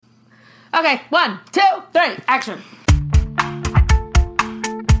Okay, 1, 2, 3, action.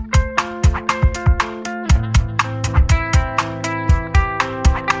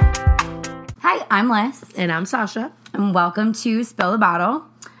 Hi, I'm Liz. And I'm Sasha. And welcome to Spill the Bottle.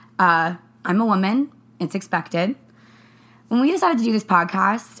 I'm a woman. It's expected. When we decided to do this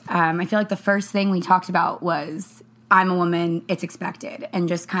podcast, I feel like the first thing we talked about was I'm a woman, it's expected. And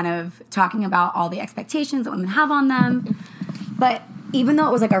just kind of talking about all the expectations that women have on them. But even though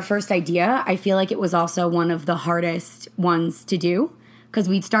it was like our first idea, I feel like it was also one of the hardest ones to do. Because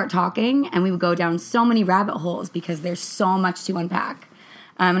we'd start talking and we would go down so many rabbit holes because there's so much to unpack.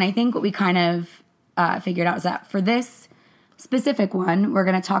 And I think what we kind of figured out is that for this specific one, we're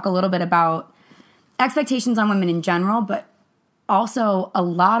going to talk a little bit about expectations on women in general, but also a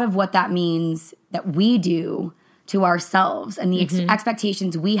lot of what that means that we do to ourselves and the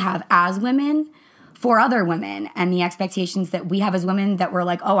expectations we have as women for other women and the expectations that we have as women that we're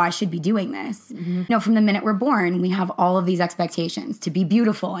like, oh, I should be doing this. You know, from the minute we're born, we have all of these expectations to be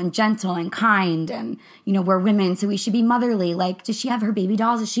beautiful and gentle and kind and, you know, we're women, so we should be motherly. Like, does she have her baby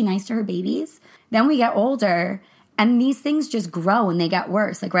dolls? Is she nice to her babies? Then we get older and these things just grow and they get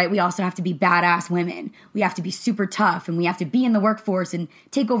worse. Like, right, we also have to be badass women. We have to be super tough and we have to be in the workforce and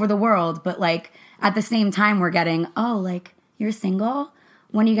take over the world. But, like, at the same time, we're getting, oh, like, you're single?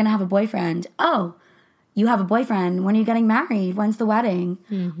 When are you going to have a boyfriend? Oh, you have a boyfriend. When are you getting married? When's the wedding?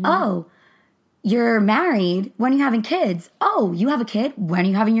 Oh, you're married. When are you having kids? Oh, you have a kid. When are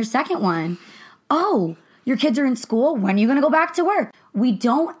you having your second one? Oh, your kids are in school. When are you going to go back to work? We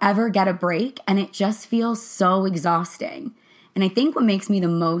don't ever get a break, and it just feels so exhausting. And I think what makes me the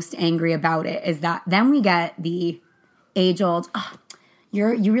most angry about it is that then we get the age-old, oh,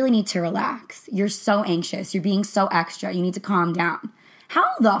 you really need to relax. You're so anxious. You're being so extra. You need to calm down. How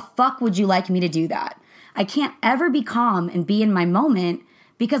the fuck would you like me to do that? I can't ever be calm and be in my moment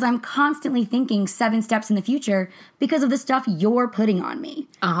because I'm constantly thinking 7 steps in the future because of the stuff you're putting on me.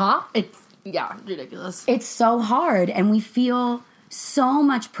 It's ridiculous. It's so hard and we feel so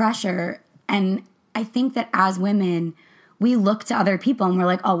much pressure. And I think that as women, we look to other people and we're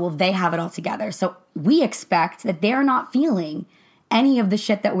like, oh, well, they have it all together. So we expect that they're not feeling any of the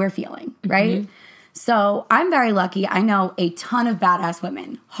shit that we're feeling, right? So I'm very lucky. I know a ton of badass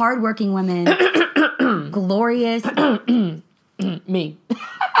women, hardworking women, glorious. Me.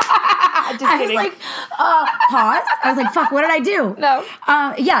 I was like, pause. I was like, fuck, what did I do? No.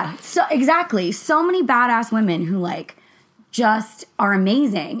 Yeah, so exactly. So many badass women who like just are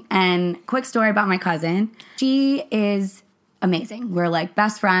amazing. And quick story about my cousin. She is amazing. We're like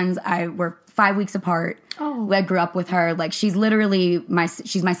best friends. We're 5 weeks apart. Oh. I grew up with her. Like she's literally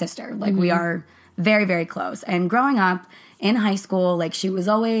she's my sister. Like we are very, very close. And growing up in high school, like she was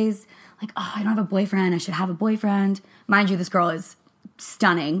always like, oh, I don't have a boyfriend. I should have a boyfriend. Mind you, this girl is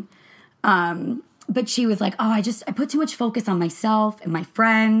stunning. But she was like, oh, I put too much focus on myself and my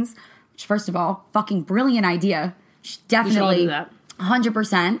friends, which first of all, fucking brilliant idea. She definitely,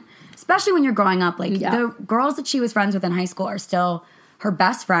 100%, especially when you're growing up. Like the girls that she was friends with in high school are still her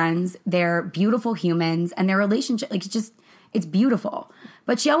best friends. They're beautiful humans and their relationship, like it's beautiful.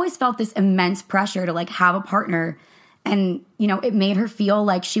 But she always felt this immense pressure to like have a partner. And, you know, it made her feel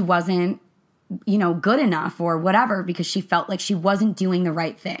like she wasn't, you know, good enough or whatever because she felt like she wasn't doing the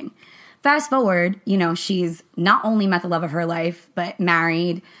right thing. Fast forward, you know, she's not only met the love of her life, but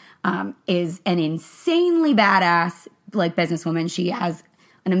married, is an insanely badass, like, businesswoman. She has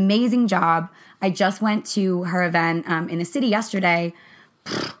an amazing job. I just went to her event in the city yesterday.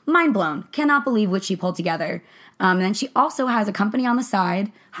 Mind blown. Cannot believe what she pulled together. And then she also has a company on the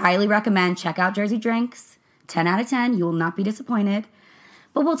side. Highly recommend. Check out Jersey Drinks. 10 out of 10. You will not be disappointed.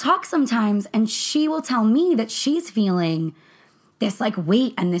 But we'll talk sometimes, and she will tell me that she's feeling this, like,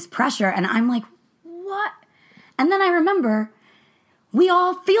 weight and this pressure. And I'm like, what? And then I remember we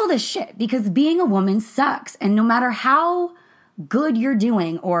all feel this shit because being a woman sucks. And no matter how good you're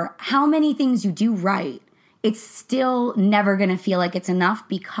doing or how many things you do right, it's still never going to feel like it's enough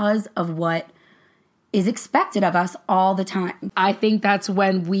because of what is expected of us all the time. I think that's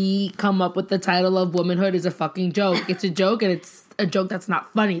when we come up with the title of Womanhood is a fucking joke. It's a joke, and it's a joke that's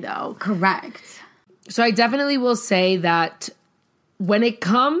not funny, though. Correct. So I definitely will say that when it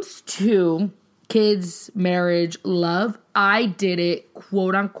comes to kids, marriage, love, I did it,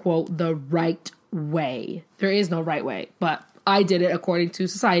 quote unquote, the right way. There is no right way, but I did it according to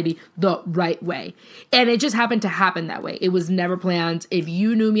society the right way. And it just happened to happen that way. It was never planned. If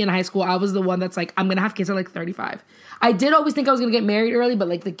you knew me in high school, I was the one that's like, I'm going to have kids at like 35. I did always think I was going to get married early, but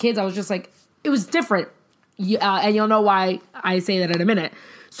like the kids, I was just like, it was different. And you'll know why I say that in a minute.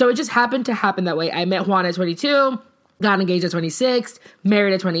 So it just happened to happen that way. I met Juan at 22. got engaged at 26,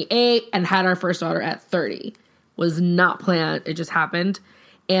 married at 28, and had our first daughter at 30. Was not planned. It just happened.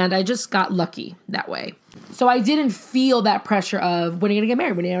 And I just got lucky that way. So I didn't feel that pressure of, when are you going to get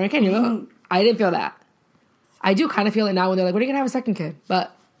married? When are you going to get married? I didn't feel that. I do kind of feel it now when they're like, when are you going to have a second kid?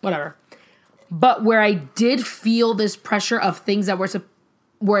 But whatever. But where I did feel this pressure of things that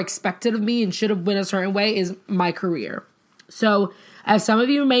were expected of me and should have been a certain way is my career. So as some of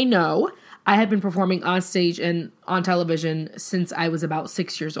you may know, I have been performing on stage and on television since I was about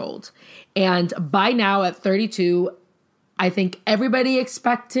 6 years old. And by now at 32, I think everybody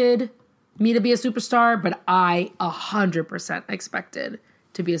expected me to be a superstar, but I 100% expected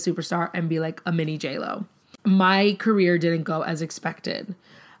to be a superstar and be like a mini J-Lo. My career didn't go as expected.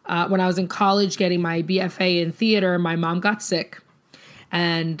 When I was in college getting my BFA in theater, my mom got sick.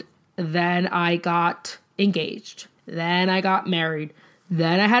 And then I got engaged. Then I got married.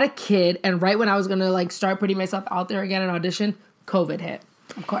 Then I had a kid. And right when I was going to like start putting myself out there again and audition, COVID hit.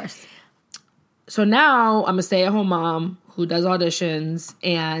 Of course. So now I'm a stay-at-home mom who does auditions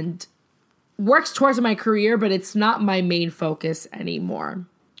and works towards my career, but it's not my main focus anymore.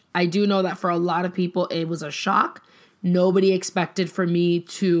 I do know that for a lot of people, it was a shock. Nobody expected for me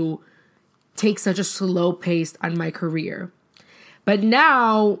to take such a slow pace on my career. But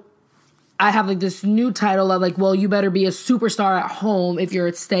now I have like this new title of like, well, you better be a superstar at home if you're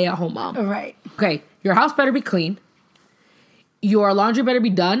a stay-at-home mom. Right. Okay, your house better be clean. Your laundry better be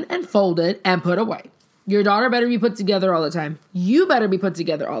done and folded and put away. Your daughter better be put together all the time. You better be put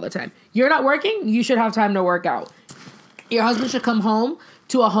together all the time. You're not working, you should have time to work out. Your husband should come home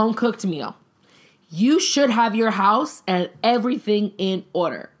to a home-cooked meal. You should have your house and everything in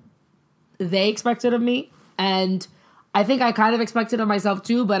order. They expected of me, and I think I kind of expected of myself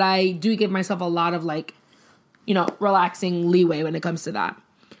too, but I do give myself a lot of like, relaxing leeway when it comes to that.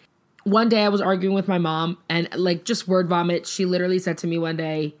 One day I was arguing with my mom and like just word vomit. She literally said to me one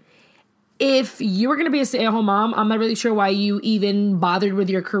day, if you were going to be a stay-at-home mom, I'm not really sure why you even bothered with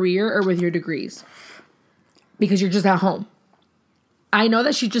your career or with your degrees. Because you're just at home. I know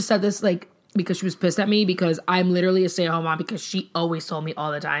that she just said this like because she was pissed at me because I'm literally a stay-at-home mom because she always told me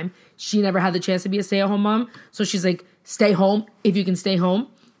all the time. She never had the chance to be a stay-at-home mom. So she's like, stay home if you can stay home.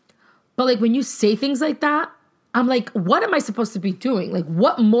 But like when you say things like that, I'm like, what am I supposed to be doing? Like,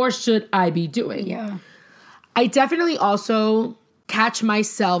 what more should I be doing? Yeah. I definitely also catch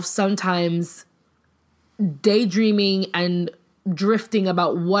myself sometimes daydreaming and drifting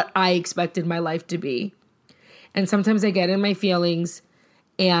about what I expected my life to be. And sometimes I get in my feelings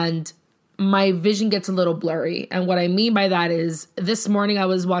and my vision gets a little blurry. And what I mean by that is this morning I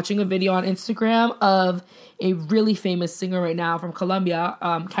was watching a video on Instagram of a really famous singer right now from Colombia,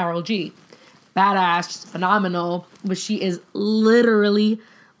 Karol G. Badass, she's phenomenal, but she is literally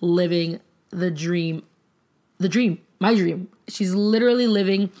living the dream, my dream. She's literally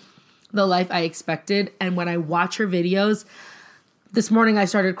living the life I expected. And when I watch her videos, this morning I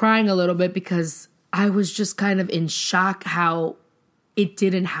started crying a little bit because I was just kind of in shock how it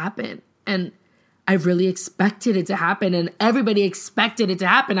didn't happen. And I really expected it to happen, and everybody expected it to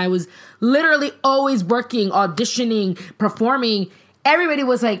happen. I was literally always working, auditioning, performing. Everybody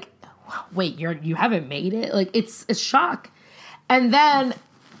was like, wait, you haven't made it? Like, it's a shock. And then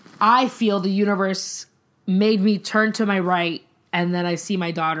I feel the universe made me turn to my right, and then I see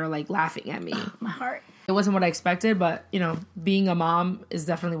my daughter, like, laughing at me. My heart. It wasn't what I expected, but, being a mom is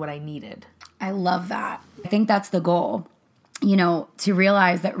definitely what I needed. I love that. I think that's the goal, to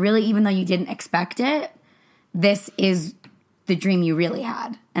realize that really, even though you didn't expect it, this is the dream you really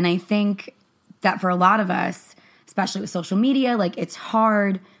had. And I think that for a lot of us, especially with social media, like, it's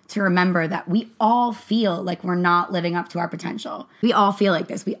hard to remember that we all feel like we're not living up to our potential. We all feel like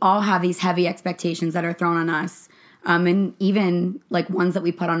this. We all have these heavy expectations that are thrown on us, and even like ones that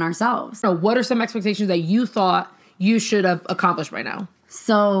we put on ourselves. So what are some expectations that you thought you should have accomplished by now?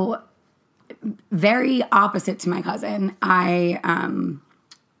 So very opposite to my cousin. I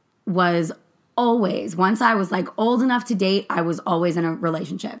was always, once I was like old enough to date, I was always in a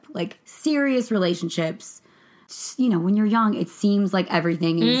relationship, like serious relationships. When you're young, it seems like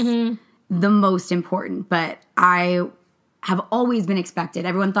everything is the most important, but I have always been expected.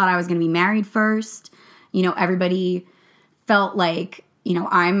 Everyone thought I was going to be married first. Everybody felt like,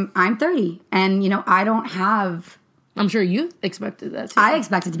 I'm 30 and, I don't have. I'm sure you expected that too. I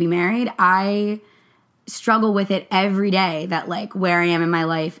expected to be married. I struggle with it every day that like where I am in my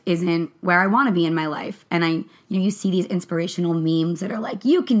life isn't where I want to be in my life. And you see these inspirational memes that are like,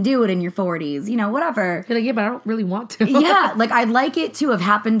 you can do it in your 40s, whatever. You're like, yeah, but I don't really want to. Yeah, like I'd like it to have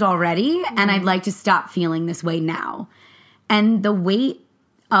happened already, and I'd like to stop feeling this way now. And the weight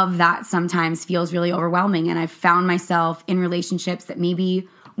of that sometimes feels really overwhelming. And I've found myself in relationships that maybe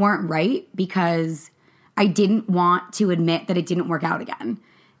weren't right because I didn't want to admit that it didn't work out again.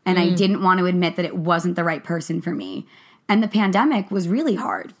 And I didn't want to admit that it wasn't the right person for me. And the pandemic was really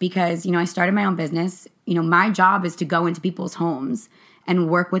hard because, I started my own business. My job is to go into people's homes and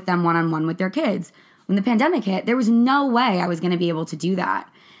work with them one-on-one with their kids. When the pandemic hit, there was no way I was going to be able to do that.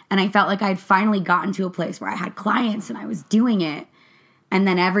 And I felt like I'd finally gotten to a place where I had clients and I was doing it. And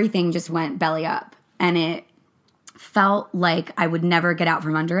then everything just went belly up. And it felt like I would never get out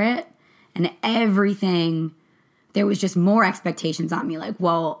from under it. And everything, there was just more expectations on me. Like,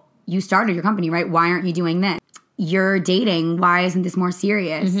 well, you started your company, right? Why aren't you doing this? You're dating. Why isn't this more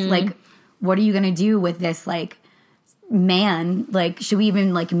serious? Like, what are you going to do with this, like, man? Like, should we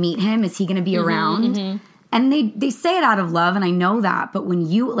even, like, meet him? Is he going to be around? And they say it out of love, and I know that. But when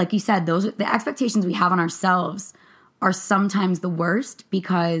you, like you said, the expectations we have on ourselves are sometimes the worst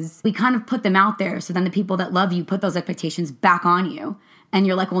because we kind of put them out there. So then the people that love you put those expectations back on you. And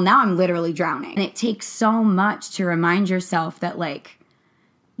you're like, well, now I'm literally drowning. And it takes so much to remind yourself that, like,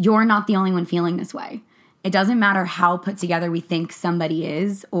 you're not the only one feeling this way. It doesn't matter how put together we think somebody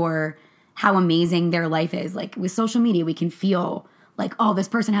is or how amazing their life is. Like, with social media, we can feel like, oh, this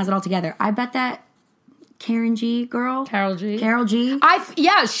person has it all together. I bet that Carol G.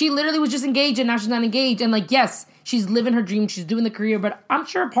 Yeah, she literally was just engaged and now she's not engaged. And, like, yes, she's living her dream. She's doing the career. But I'm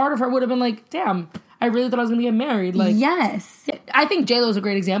sure part of her would have been like, damn, I really thought I was going to get married. Like, yes. I think J-Lo is a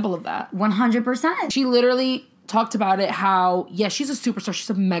great example of that. 100%. She literally talked about it how, yes, she's a superstar. She's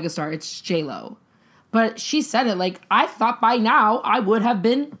a megastar. It's J-Lo. But she said it like, I thought by now I would have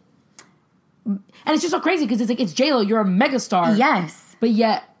been. And it's just so crazy because it's like, it's J-Lo. You're a megastar. Yes. But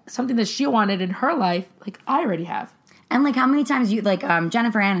yet, something that she wanted in her life, like, I already have. And, like, how many times you, like,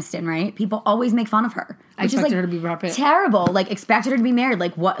 Jennifer Aniston, right? People always make fun of her. I expected her to be Brad Pitt. Terrible. Like, expected her to be married.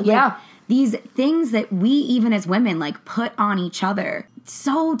 Like, what? Yeah. Like, these things that we, even as women, like, put on each other.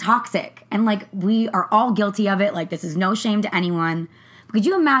 So toxic. And, like, we are all guilty of it. Like, this is no shame to anyone. But could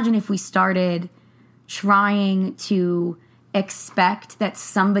you imagine if we started trying to expect that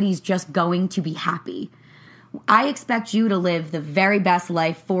somebody's just going to be happy? I expect you to live the very best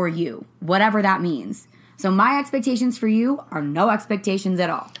life for you, whatever that means. So my expectations for you are no expectations at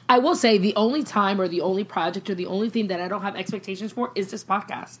all. I will say the only time or the only project or the only thing that I don't have expectations for is this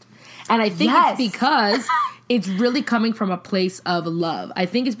podcast. And I think it's because it's really coming from a place of love. I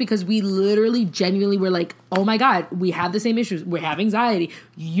think it's because we literally genuinely were like, oh my God, we have the same issues. We have anxiety.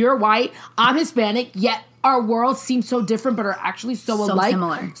 You're white. I'm Hispanic. Yet our worlds seem so different but are actually so alike.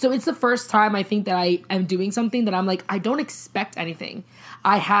 Similar. So it's the first time I think that I am doing something that I'm like, I don't expect anything.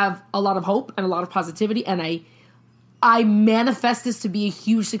 I have a lot of hope and a lot of positivity, and I manifest this to be a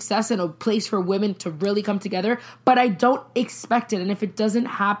huge success and a place for women to really come together, but I don't expect it. And if it doesn't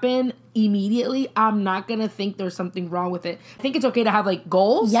happen immediately, I'm not going to think there's something wrong with it. I think it's okay to have, like,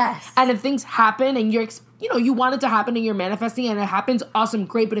 goals. Yes. And if things happen and you want it to happen and you're manifesting and it happens, awesome,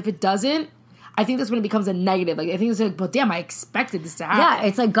 great. But if it doesn't, I think that's when it becomes a negative. Like, I think it's like, well, damn, I expected this to happen. Yeah,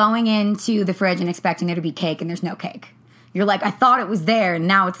 it's like going into the fridge and expecting there to be cake and there's no cake. You're like, I thought it was there and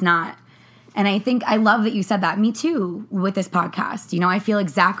now it's not. And I think I love that you said that. Me too, with this podcast. I feel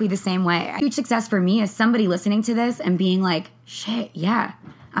exactly the same way. A huge success for me is somebody listening to this and being like, shit, yeah,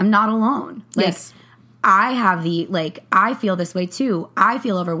 I'm not alone. Like, yes. I have I feel this way too. I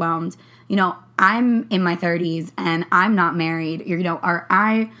feel overwhelmed. I'm in my 30s and I'm not married, or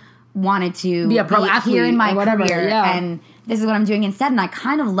I wanted to be a pro athlete here in my whatever, career. Yeah. And this is what I'm doing instead. And I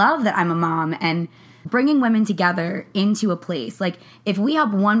kind of love that I'm a mom and bringing women together into a place. Like, if we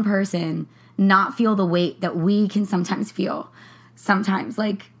help one person not feel the weight that we can sometimes feel,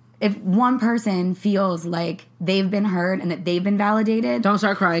 like, if one person feels like they've been heard and that they've been validated. Don't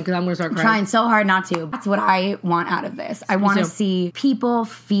start crying because I'm going to start crying. Trying so hard not to. That's what I want out of this. I want to see people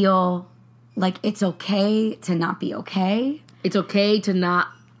feel like it's okay to not be okay. It's okay to not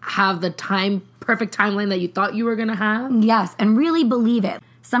have the perfect timeline that you thought you were going to have. Yes, and really believe it.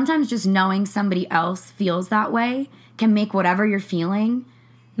 Sometimes just knowing somebody else feels that way can make whatever you're feeling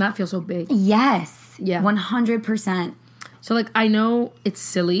not feel so big. Yes. Yeah. 100%. So, like, I know it's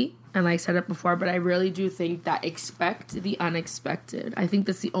silly, and I said it before, but I really do think that expect the unexpected. I think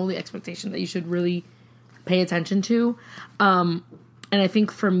that's the only expectation that you should really pay attention to. And I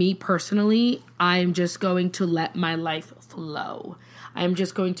think for me personally, I'm just going to let my life flow. I'm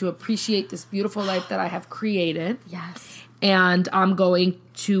just going to appreciate this beautiful life that I have created. Yes. And I'm going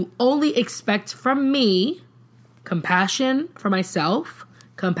to only expect from me compassion for myself,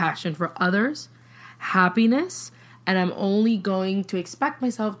 compassion for others, happiness, and I'm only going to expect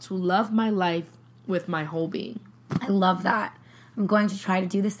myself to love my life with my whole being. I love that. I'm going to try to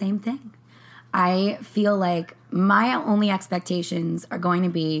do the same thing. I feel like my only expectations are going to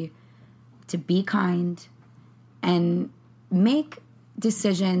be kind and make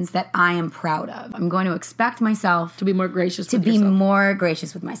decisions that I am proud of. I'm going to expect myself to be more gracious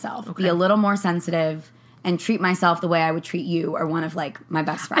with myself, okay. Be a little more sensitive, and treat myself the way I would treat you or one of like my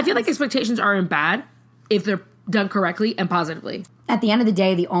best friends. I feel like expectations aren't bad if they're done correctly and positively. At the end of the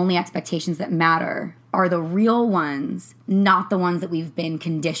day, the only expectations that matter are the real ones, not the ones that we've been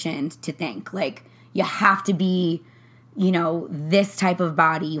conditioned to think. Like, you have to be, this type of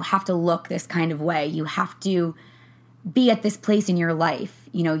body. You have to look this kind of way. You have to be at this place in your life.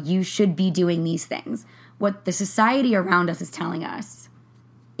 You should be doing these things. What the society around us is telling us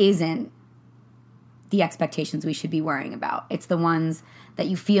isn't the expectations we should be worrying about. It's the ones that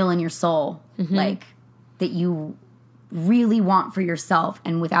you feel in your soul, like that you really want for yourself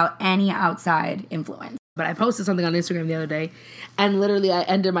and without any outside influence. But I posted something on Instagram the other day, and literally I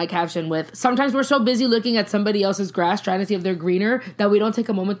ended my caption with, sometimes we're so busy looking at somebody else's grass trying to see if they're greener that we don't take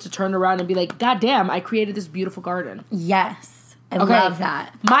a moment to turn around and be like, God damn, I created this beautiful garden. Yes. I love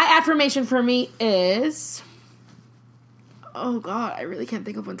that. My affirmation for me is... Oh, God, I really can't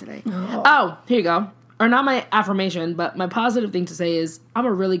think of one today. Oh, here you go. Or not my affirmation, but my positive thing to say is, I'm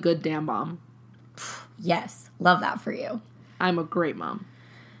a really good damn mom. Yes. Love that for you. I'm a great mom.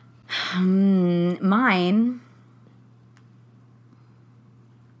 Mine...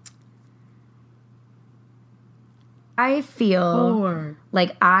 I feel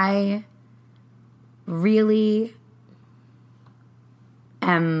like I really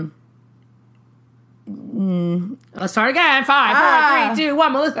am... Let's start again. 5, 4, 3, 2,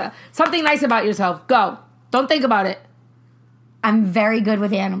 1. Melissa, something nice about yourself. Go. Don't think about it. I'm very good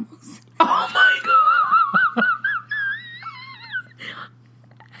with animals. Oh my God.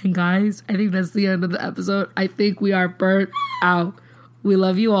 And guys, I think that's the end of the episode. I think we are burnt out. We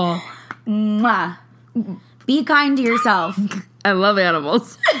love you all. Mwah. Be kind to yourself. I love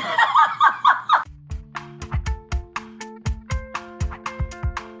animals.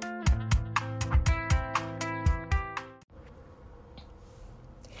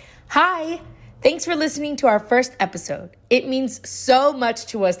 Hi. Thanks for listening to our first episode. It means so much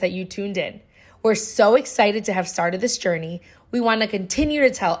to us that you tuned in. We're so excited to have started this journey. We want to continue to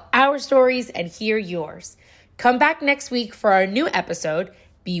tell our stories and hear yours. Come back next week for our new episode,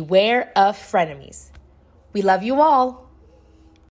 Beware of Frenemies. We love you all.